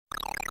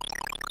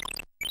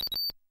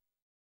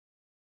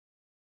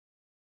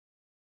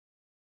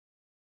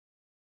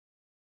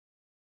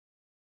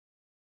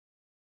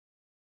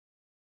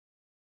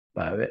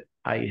A ver,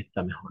 ahí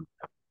está mejor.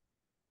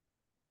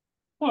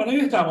 Bueno, ahí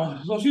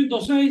estamos.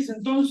 206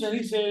 entonces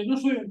dice, no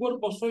soy un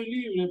cuerpo, soy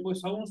libre,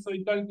 pues aún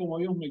soy tal como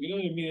Dios me creó,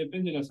 de mí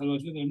depende la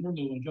salvación del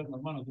mundo, con yo,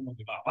 hermano, ¿cómo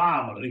te va?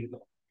 Vamos,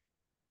 listo.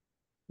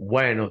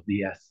 Buenos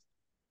días.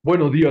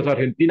 Buenos días,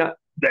 Argentina.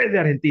 Desde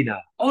Argentina.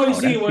 Hoy Ahora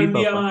sí, sí, buen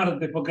día papá.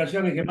 martes, porque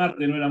ayer dije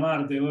martes, no era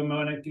martes, hoy me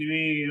van a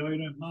escribir, hoy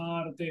no es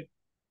martes.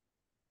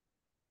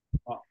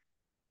 Ah,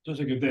 yo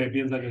sé que ustedes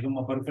piensan que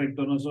somos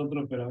perfectos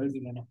nosotros, pero a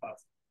veces no nos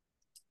pasa.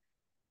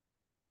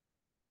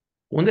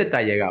 Un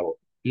detalle, Gabo.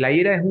 ¿La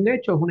ira es un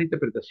hecho o es una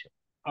interpretación?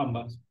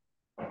 Ambas.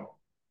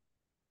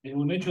 Es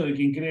un hecho de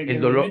quien cree que El es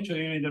un dolor, hecho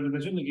y una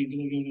interpretación de quien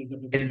cree que es una el,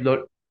 interpretación.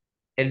 do-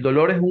 el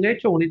dolor es un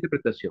hecho o una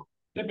interpretación.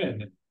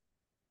 Depende.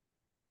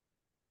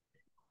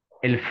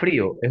 El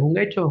frío es un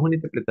hecho o es una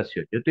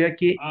interpretación. Yo estoy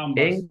aquí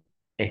Ambas. en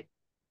Es-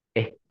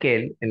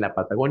 Esquel, en la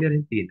Patagonia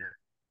Argentina,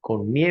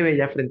 con nieve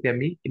ya frente a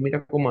mí y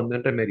mira cómo ando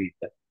en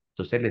remerita.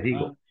 Entonces les Ah,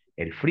 digo,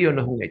 el frío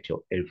no es un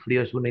hecho, el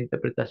frío es una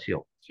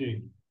interpretación.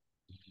 sí.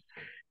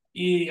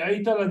 Y ahí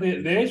está,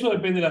 de eso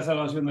depende la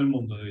salvación del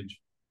mundo, de hecho.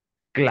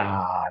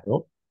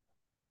 Claro,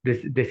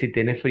 de si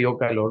tienes frío o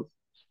calor.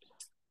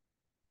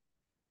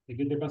 ¿De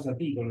qué te pasa a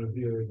ti con el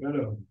frío de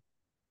calor?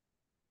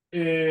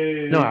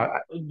 No,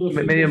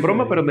 medio en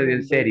broma, 206, pero medio ¿no?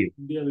 en serio.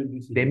 Día De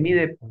 25. mí,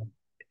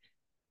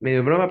 medio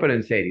en broma, pero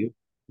en serio.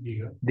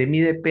 Diga. De mí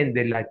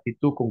depende la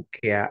actitud con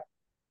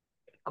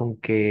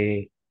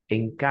que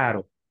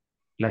encaro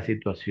la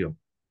situación.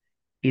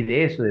 Y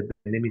de eso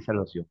depende mi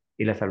salvación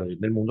y la salvación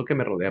del mundo que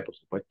me rodea, por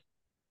supuesto.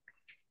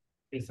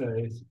 Esa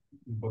es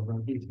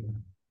importantísima.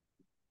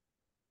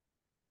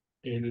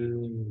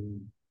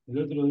 El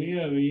otro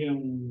día veía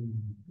un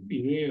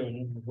video,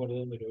 no me acuerdo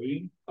dónde lo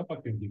vi,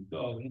 capaz que en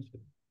TikTok, no sé.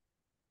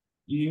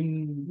 Y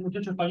un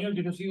muchacho español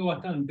que yo sigo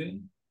bastante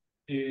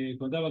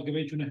contaba que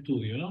había hecho un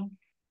estudio, ¿no?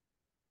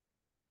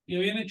 Y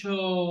habían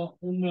hecho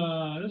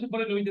una, no sé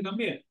por qué lo viste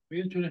también,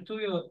 habían hecho un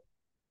estudio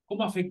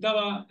cómo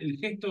afectaba el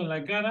gesto en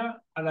la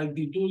cara a la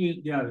actitud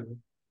de algo.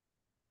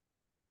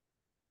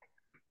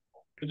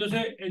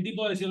 Entonces el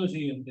tipo decía lo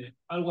siguiente,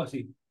 algo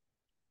así.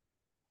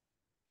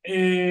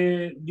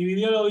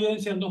 Dividió la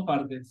audiencia en dos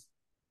partes.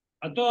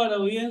 A toda la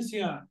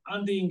audiencia,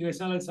 antes de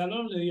ingresar al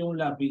salón, le dio un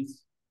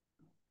lápiz.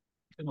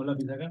 ¿Tengo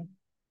lápiz acá?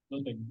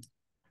 No tengo.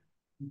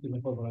 Este es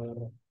mejor para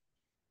agarrar.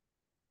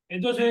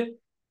 Entonces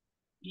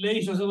le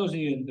hizo hacer lo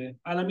siguiente.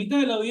 A la mitad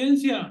de la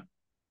audiencia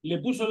le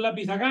puso el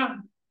lápiz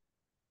acá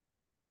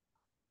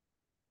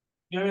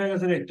y había que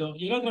hacer esto.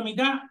 Y la otra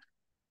mitad,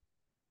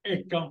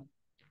 esto.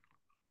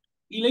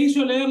 Y le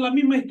hizo leer la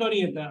misma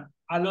historieta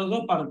a las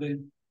dos partes.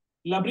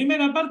 La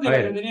primera parte, A la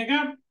que ver, tenía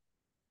acá,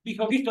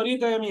 dijo, qué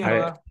historieta de a ver,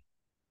 mierda.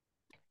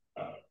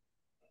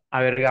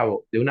 a ver,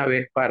 Gabo, de una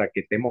vez para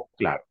que estemos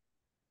claros.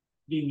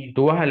 Dime.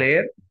 Tú vas a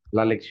leer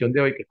la lección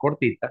de hoy que es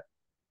cortita,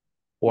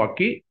 o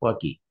aquí o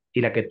aquí.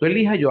 Y la que tú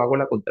elijas, yo hago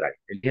la contraria.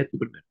 Elija tú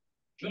primero.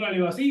 Yo la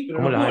leo así, pero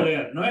 ¿Cómo no la puedo vas a-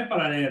 leer. No es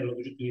para leer lo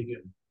que yo estoy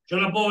diciendo. Yo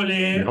la puedo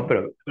leer, No,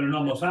 pero pero no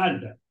en voz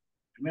alta.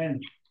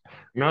 Tremendo.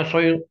 no Sí,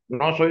 soy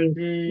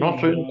un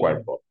no.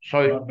 cuerpo. A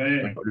ver.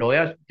 Bueno,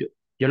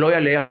 yo lo voy a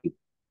leer.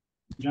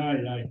 Ay,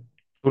 ay.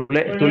 Tú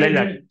Bueno, lees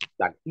la. dice,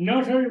 Dale.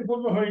 no soy un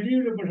poco soy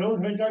libre, pues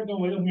aún soy tal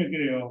como Dios me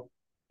creó.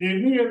 De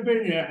mí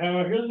depende la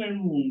salvación del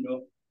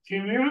mundo. Se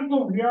me han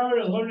confiado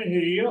los dones de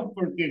Dios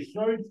porque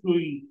soy su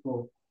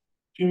hijo.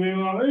 Si me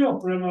babeo,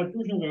 problema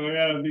tuyo que voy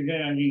a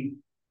pisar allí.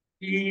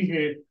 Y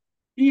dice,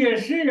 y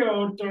deseo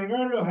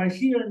otorgarlos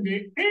así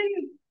donde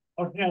Él,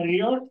 o sea,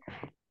 Dios,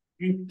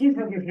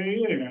 dispuso que se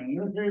dieran.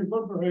 No soy un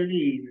poco soy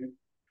libre,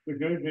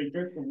 pues aún soy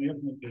tal como Dios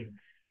me creó.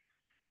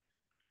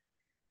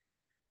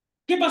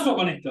 ¿Qué pasó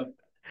con esto?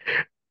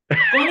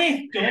 Con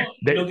esto,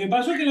 lo De- que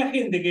pasó es que la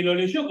gente que lo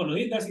leyó con los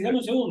dientes así, dame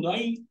un segundo,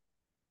 ahí,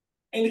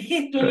 el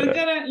gesto en la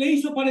cara le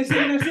hizo parecer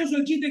gracioso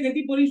el chiste que el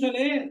tipo le hizo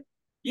leer.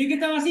 Y el que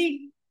estaba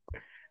así,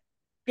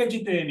 qué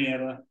chiste de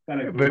mierda,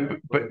 cara de culo.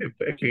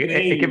 es que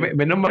Increíble.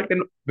 menos mal que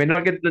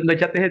no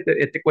echaste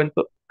este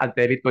cuento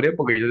antes de la historia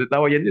porque yo te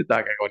estaba oyendo y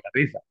estaba con la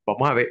risa.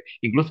 Vamos a ver,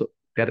 incluso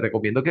te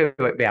recomiendo que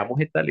veamos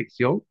esta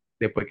lección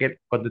después que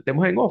cuando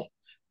estemos en off,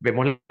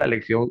 vemos la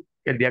lección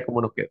el día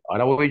como nos queda.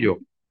 Ahora voy yo.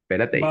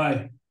 Espérate ahí.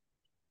 Vale.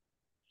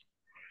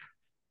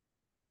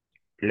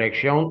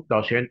 Lección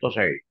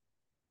 206.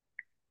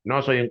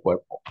 No soy un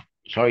cuerpo,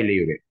 soy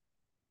libre.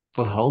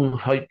 Pues aún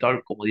soy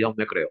tal como Dios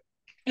me creó.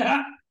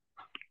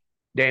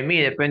 De mí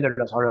depende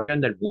la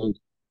salvación del mundo.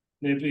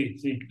 De pi,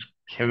 sí.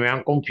 Se me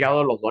han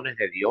confiado los dones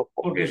de Dios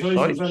Porque porque soy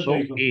su soy santo su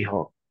hijo.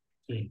 hijo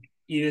Sí.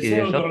 Y y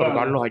deseo deseo otorgarlos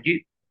otorgarlos.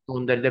 allí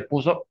donde Él le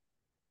puso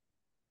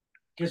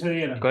 ¿Qué se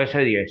dieran? que se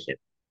diese.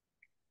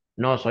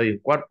 No soy un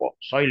cuerpo,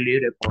 soy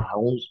libre, por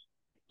aún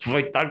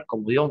soy tal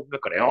como Dios me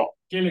creó.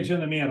 ¿Qué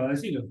lección de mierda?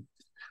 Decilo.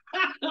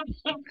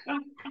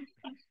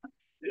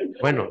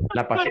 Bueno,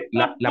 la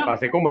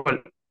pasé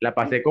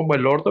como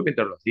el orto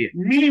mientras lo hacía.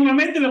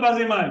 Mínimamente lo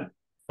pasé mal.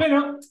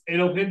 Pero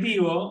el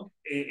objetivo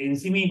en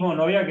sí mismo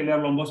no había que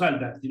leerlo en voz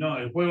alta, sino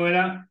el juego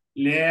era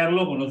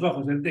leerlo con los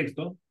ojos, el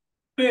texto.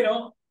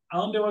 Pero, ¿a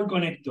dónde voy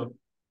con esto?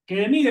 Que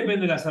de mí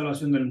depende la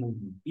salvación del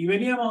mundo. Y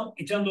veníamos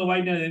echando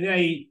vaina desde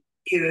ahí.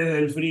 y desde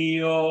el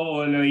frío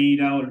o la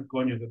ira o el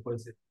coño que puede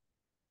ser.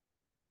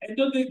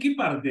 Entonces, ¿qué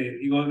parte?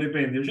 Digo,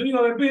 depende. Yo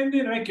digo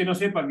depende, no es que no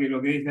sepa que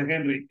lo que dice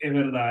Henry es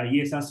verdad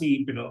y es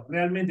así, pero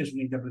realmente es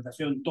una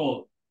interpretación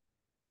todo.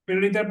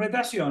 Pero la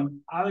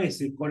interpretación a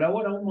veces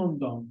colabora un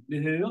montón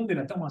desde dónde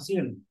la estamos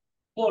haciendo.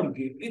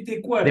 Porque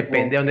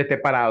Depende de dónde esté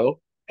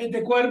parado.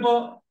 este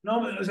cuerpo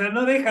no, o sea,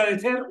 no deja de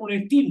ser un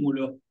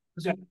estímulo.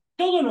 O sea,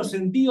 todos los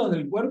sentidos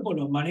del cuerpo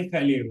los maneja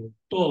el ego,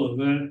 todos,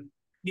 ¿verdad?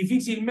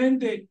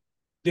 Difícilmente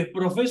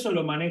desprofeso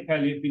lo maneja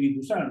el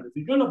Espíritu Santo.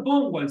 Si yo lo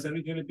pongo al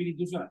servicio del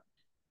Espíritu Santo,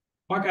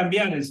 va a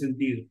cambiar el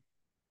sentido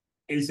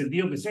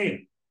que sea,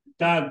 el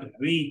tacto, la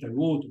vista, el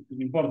gusto,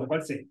 no importa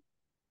cuál sea.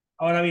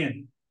 Ahora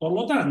bien, por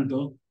lo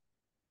tanto,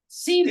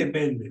 sí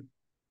depende.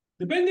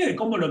 Depende de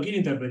cómo lo quiere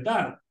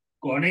interpretar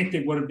con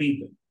este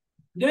cuerpito.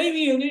 De ahí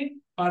viene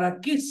para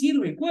qué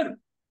sirve el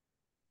cuerpo.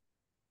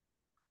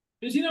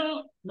 Pero si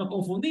no, nos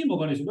confundimos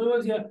con eso. Luego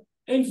decía,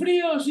 el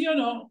frío sí o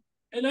no,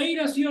 la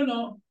ira sí o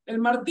no, el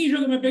martillo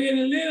que me pegué en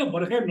el dedo,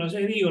 por ejemplo, no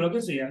sé, digo, lo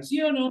que sea,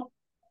 sí o no.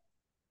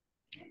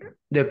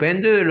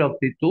 Depende de la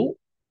actitud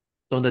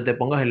donde te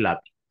pongas el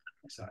lápiz.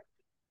 Exacto.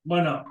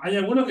 Bueno, hay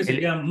algunos que se El,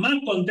 quedan más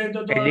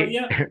contentos el,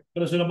 todavía,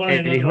 pero se lo ponen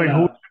en elijo otro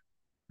lado.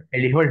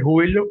 elijo el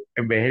júbilo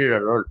en vez del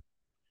dolor.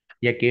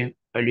 Y aquí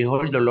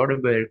elijo el dolor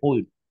en vez del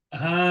júbilo.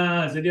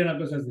 Ajá, sería una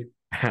cosa así.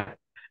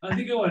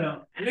 Así que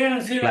bueno,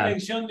 léanse la Claro,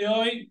 lección de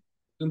hoy,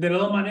 de las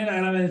dos maneras,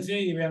 grábense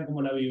y vean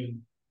cómo la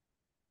viven.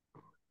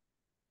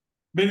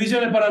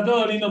 Bendiciones para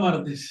todos, lindo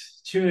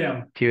martes. Ci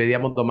vediamo. ci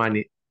vediamo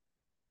domani.